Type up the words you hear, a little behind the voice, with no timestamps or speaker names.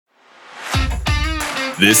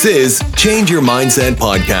This is Change Your Mindset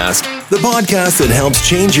Podcast, the podcast that helps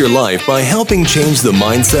change your life by helping change the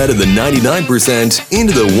mindset of the 99%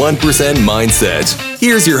 into the 1% mindset.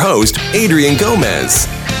 Here's your host, Adrian Gomez.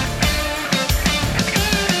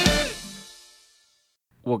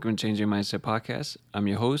 Welcome to Change Your Mindset Podcast. I'm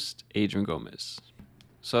your host, Adrian Gomez.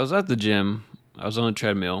 So I was at the gym, I was on a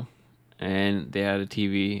treadmill, and they had a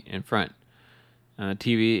TV in front.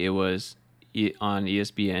 TV, it was on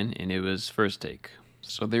ESPN, and it was First Take.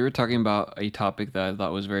 So they were talking about a topic that I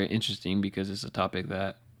thought was very interesting because it's a topic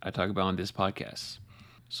that I talk about on this podcast.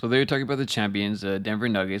 So they were talking about the champions, the Denver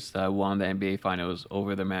Nuggets, that won the NBA Finals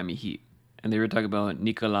over the Miami Heat. And they were talking about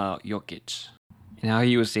Nikola Jokic and how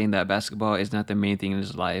he was saying that basketball is not the main thing in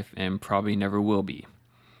his life and probably never will be.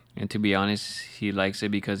 And to be honest, he likes it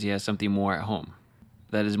because he has something more at home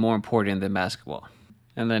that is more important than basketball.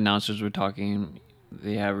 And the announcers were talking,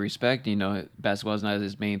 they have respect, basketball is not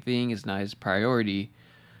his main thing, it's not his priority,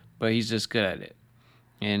 but he's just good at it.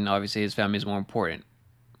 And obviously his family is more important.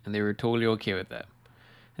 And they were totally okay with that.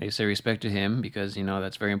 And they said respect to him because,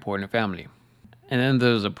 that's very important to family. And then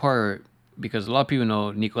there was a part, because a lot of people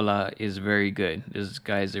know Nikola is very good. This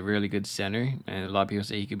guy is a really good center, and a lot of people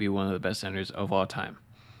say he could be one of the best centers of all time.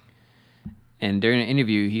 And during an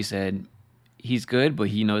interview, he said he's good, but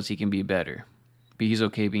he knows he can be better. But he's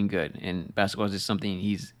okay being good, and basketball is just something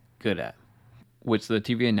he's good at. Which the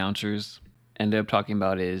TV announcers ended up talking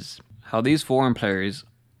about is how these foreign players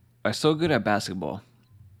are so good at basketball,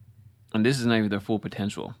 and this is not even their full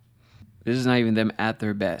potential. This is not even them at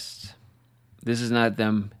their best. This is not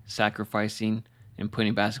them sacrificing and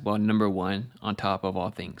putting basketball number one on top of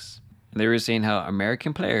all things. And they were saying how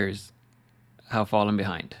American players have fallen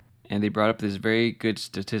behind. And they brought up this very good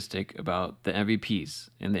statistic about the MVPs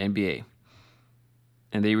in the NBA.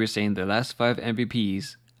 And they were saying the last 5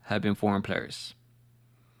 MVPs have been foreign players.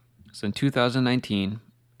 So in 2019,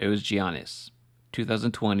 it was Giannis.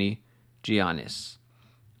 2020, Giannis.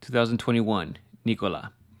 2021,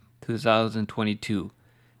 Nikola. 2022,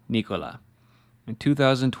 Nikola. In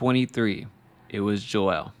 2023, it was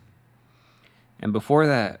Joel. And before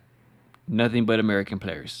that, nothing but American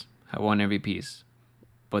players have won MVPs.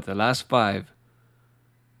 But the last 5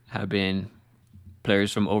 have been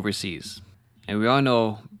players from overseas. And we all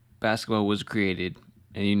know basketball was created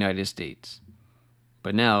in the United States.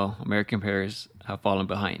 But now, American players have fallen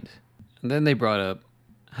behind. And then they brought up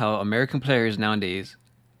how American players nowadays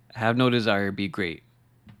have no desire to be great.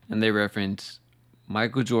 And they reference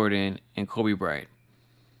Michael Jordan and Kobe Bryant.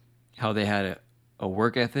 How they had a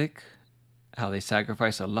work ethic, how they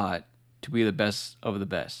sacrificed a lot to be the best of the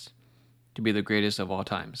best, to be the greatest of all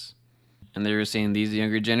times. And they were saying these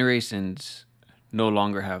younger generations no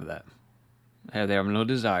longer have that. They have no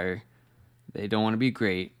desire. They don't want to be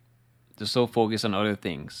great. They're so focused on other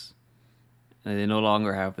things. And they no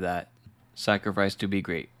longer have that sacrifice to be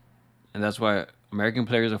great. And that's why American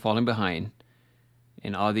players are falling behind.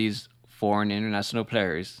 And all these foreign international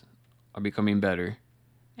players are becoming better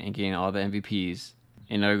and getting all the MVPs.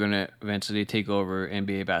 And are going to eventually take over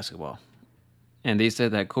NBA basketball. And they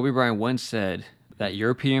said that Kobe Bryant once said that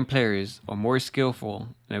European players are more skillful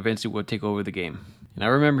and eventually will take over the game. And I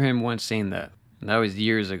remember him once saying that. And that was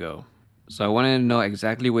years ago. So I wanted to know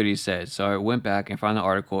exactly what he said. So I went back and found the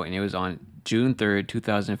article, and it was on June 3rd,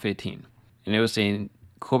 2015. And it was saying,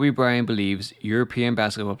 Kobe Bryant believes European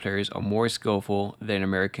basketball players are more skillful than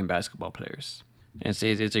American basketball players. And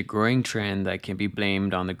says it's a growing trend that can be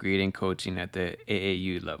blamed on the greed and coaching at the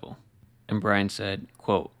AAU level. And Bryant said,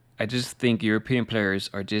 quote, I just think European players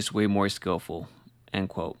are just way more skillful, end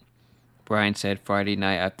quote. Bryant said Friday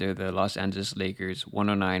night after the Los Angeles Lakers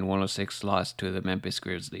 109-106 loss to the Memphis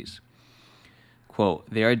Grizzlies. Quote,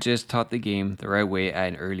 they are just taught the game the right way at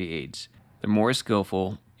an early age. They're more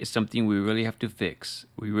skillful. It's something we really have to fix.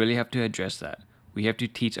 We really have to address that. We have to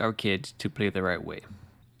teach our kids to play the right way.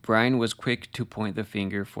 Bryant was quick to point the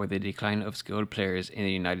finger for the decline of skilled players in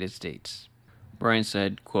the United States. Bryant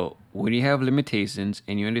said, quote, when you have limitations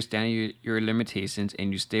and you understand your limitations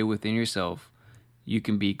and you stay within yourself, you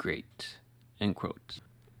can be great, end quote.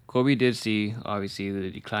 Kobe did see, obviously,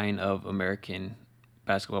 the decline of American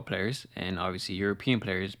basketball players and obviously European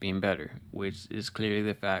players being better, which is clearly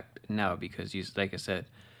the fact now because, like I said,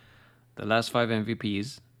 the last 5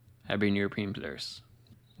 MVPs have been European players,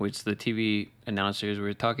 which the TV announcers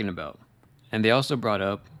were talking about. And they also brought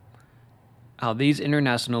up how these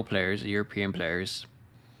international players, the European players,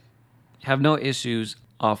 have no issues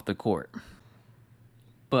off the court.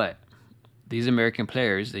 But these American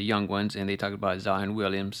players, the young ones, and they talked about Zion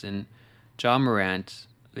Williamson, John Morant,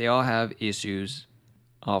 they all have issues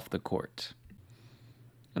off the court.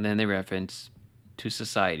 And then they reference to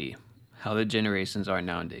society, how the generations are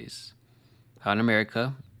nowadays. How in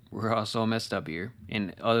America, we're also messed up here.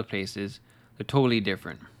 In other places, they're totally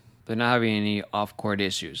different. They're not having any off-court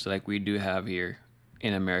issues like we do have here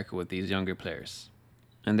in America with these younger players.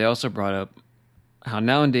 And they also brought up how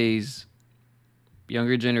nowadays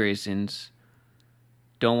younger generations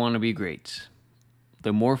don't want to be great.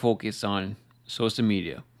 They're more focused on social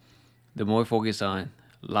media. They're more focused on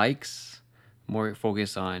likes, more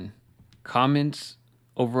focused on comments.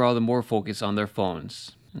 Overall, they're more focused on their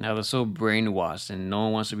phones. Now they're so brainwashed and no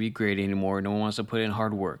one wants to be great anymore. No one wants to put in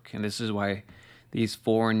hard work. And this is why these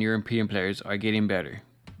foreign European players are getting better,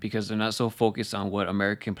 because they're not so focused on what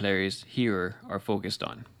American players here are focused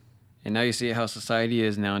on. And now you see how society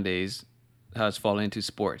is nowadays, how it's fallen into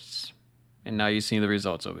sports. And now you see the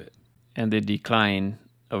results of it and the decline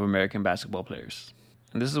of American basketball players.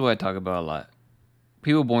 And this is what I talk about a lot.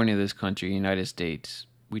 People born in this country, United States,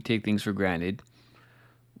 we take things for granted.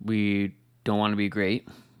 We don't want to be great.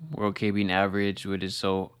 We're okay being average. We're just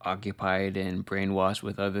so occupied and brainwashed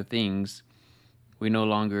with other things. We no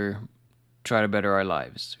longer try to better our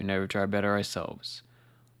lives. We never try to better ourselves.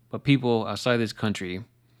 But people outside this country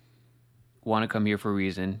want to come here for a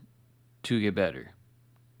reason to get better,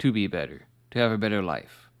 to be better, to have a better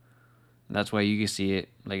life. And that's why you can see it,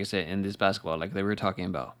 like I said, in this basketball, like they were talking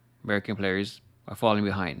about. American players are falling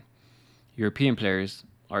behind. European players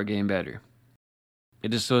are getting better. It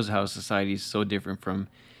just shows how society is so different from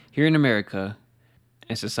here in America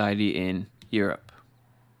and society in Europe.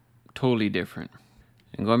 Totally different.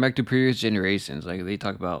 And going back to previous generations, like they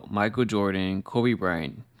talk about Michael Jordan, Kobe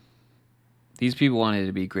Bryant. These people wanted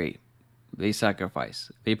to be great. They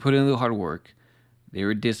sacrificed. They put in the hard work. They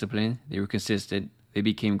were disciplined. They were consistent. They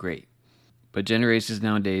became great. But generations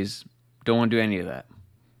nowadays don't want to do any of that.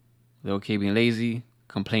 They're okay being lazy,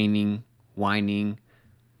 complaining, whining,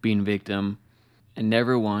 being victim, and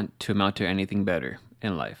never want to amount to anything better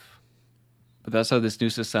in life. But that's how this new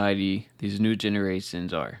society, these new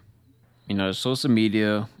generations are. You know, social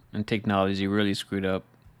media and technology really screwed up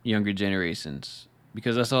younger generations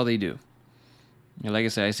because that's all they do. And like I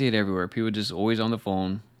said, I see it everywhere. People just always on the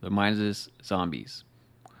phone. Their minds is zombies.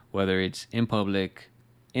 Whether it's in public,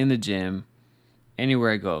 in the gym,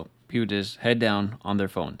 anywhere I go, people just head down on their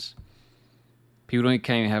phones. People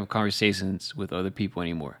can't even have conversations with other people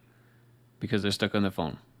anymore because they're stuck on the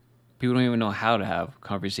phone. People don't even know how to have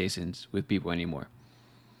conversations with people anymore.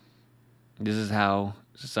 This is how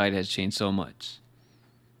society has changed so much.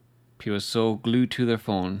 People are so glued to their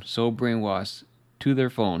phone, so brainwashed to their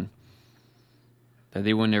phone, that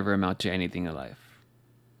they will never amount to anything in life.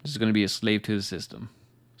 This is going to be a slave to the system,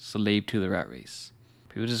 slave to the rat race.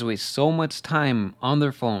 People just waste so much time on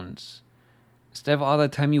their phones. Instead of all the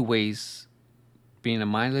time you waste being a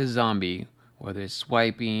mindless zombie, whether it's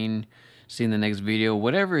swiping, seeing the next video,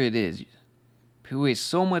 whatever it is, people waste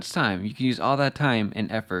so much time. You can use all that time and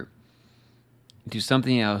effort into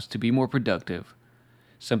something else to be more productive,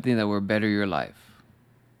 something that will better your life.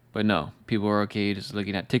 But no, people are okay just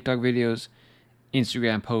looking at TikTok videos,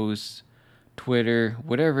 Instagram posts, Twitter,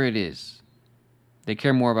 whatever it is. They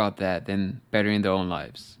care more about that than bettering their own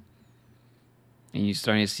lives. And you're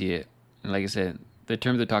starting to see it. And like I said, the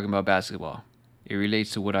term they're talking about basketball, it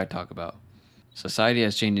relates to what I talk about. Society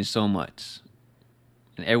has changed so much.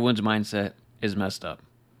 And everyone's mindset is messed up.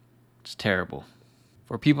 It's terrible.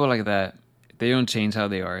 For people like that, if they don't change how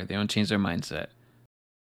they are, they don't change their mindset,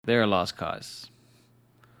 they're a lost cause.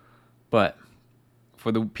 But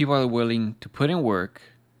for the people that are willing to put in work,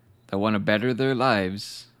 that want to better their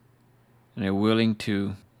lives, and are willing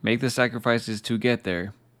to make the sacrifices to get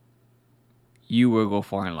there, you will go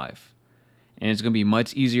far in life. And it's going to be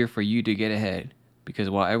much easier for you to get ahead, because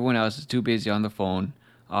while everyone else is too busy on the phone,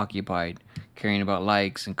 occupied, caring about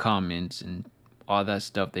likes and comments and all that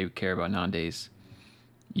stuff they care about nowadays,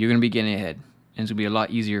 you're going to be getting ahead. And it's going to be a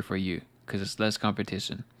lot easier for you because it's less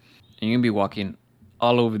competition. And you're going to be walking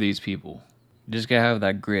all over these people. You just got to have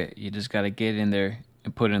that grit. You just got to get in there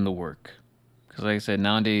and put in the work. Because like I said,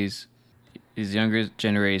 nowadays, these younger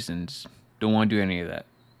generations don't want to do any of that.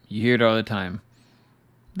 You hear it all the time.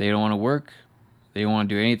 They don't want to work. They don't want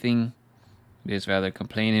to do anything. They just rather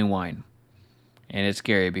complain and whine. And it's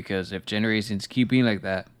scary because if generations keep being like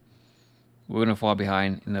that, we're going to fall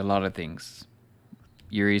behind in a lot of things.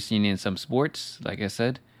 You're already seeing it in some sports, like I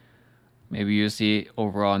said. Maybe you'll see it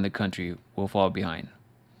overall in the country will fall behind.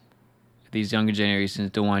 These younger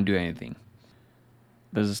generations don't want to do anything.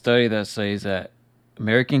 There's a study that says that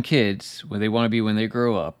American kids, what they want to be when they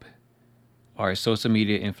grow up, are social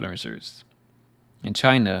media influencers. In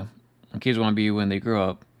China, when kids want to be when they grow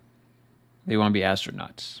up, they want to be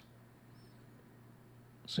astronauts.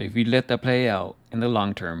 So if you let that play out in the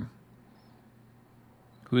long term,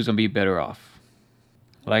 who's going to be better off?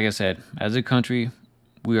 Like I said, as a country,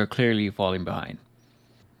 we are clearly falling behind.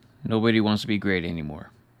 Nobody wants to be great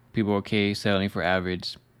anymore. People are okay settling for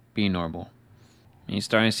average, being normal. And you're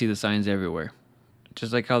starting to see the signs everywhere.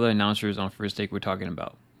 Just like how the announcers on First Take were talking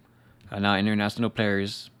about. How now international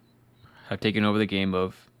players have taken over the game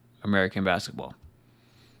of American basketball.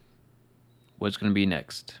 What's going to be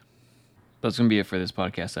next? That's going to be it for this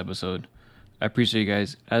podcast episode. I appreciate you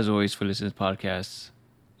guys, as always, for listening to podcasts.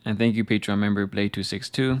 And thank you, Patreon member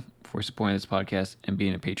Blade262, for supporting this podcast and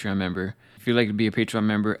being a Patreon member. If you'd like to be a Patreon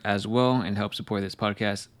member as well and help support this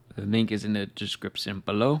podcast, the link is in the description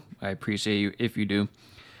below. I appreciate you if you do.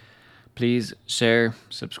 Please share,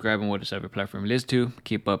 subscribe on whatever platform you listen to.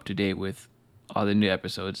 Keep up to date with all the new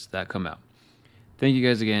episodes that come out. Thank you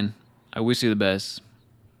guys again. I wish you the best.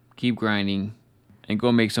 Keep grinding and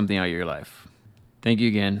go make something out of your life. Thank you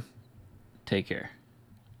again. Take care.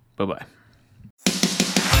 Bye-bye.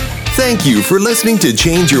 Thank you for listening to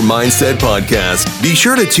Change Your Mindset podcast. Be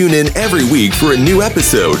sure to tune in every week for a new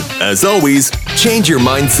episode. As always, change your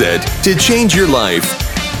mindset to change your life.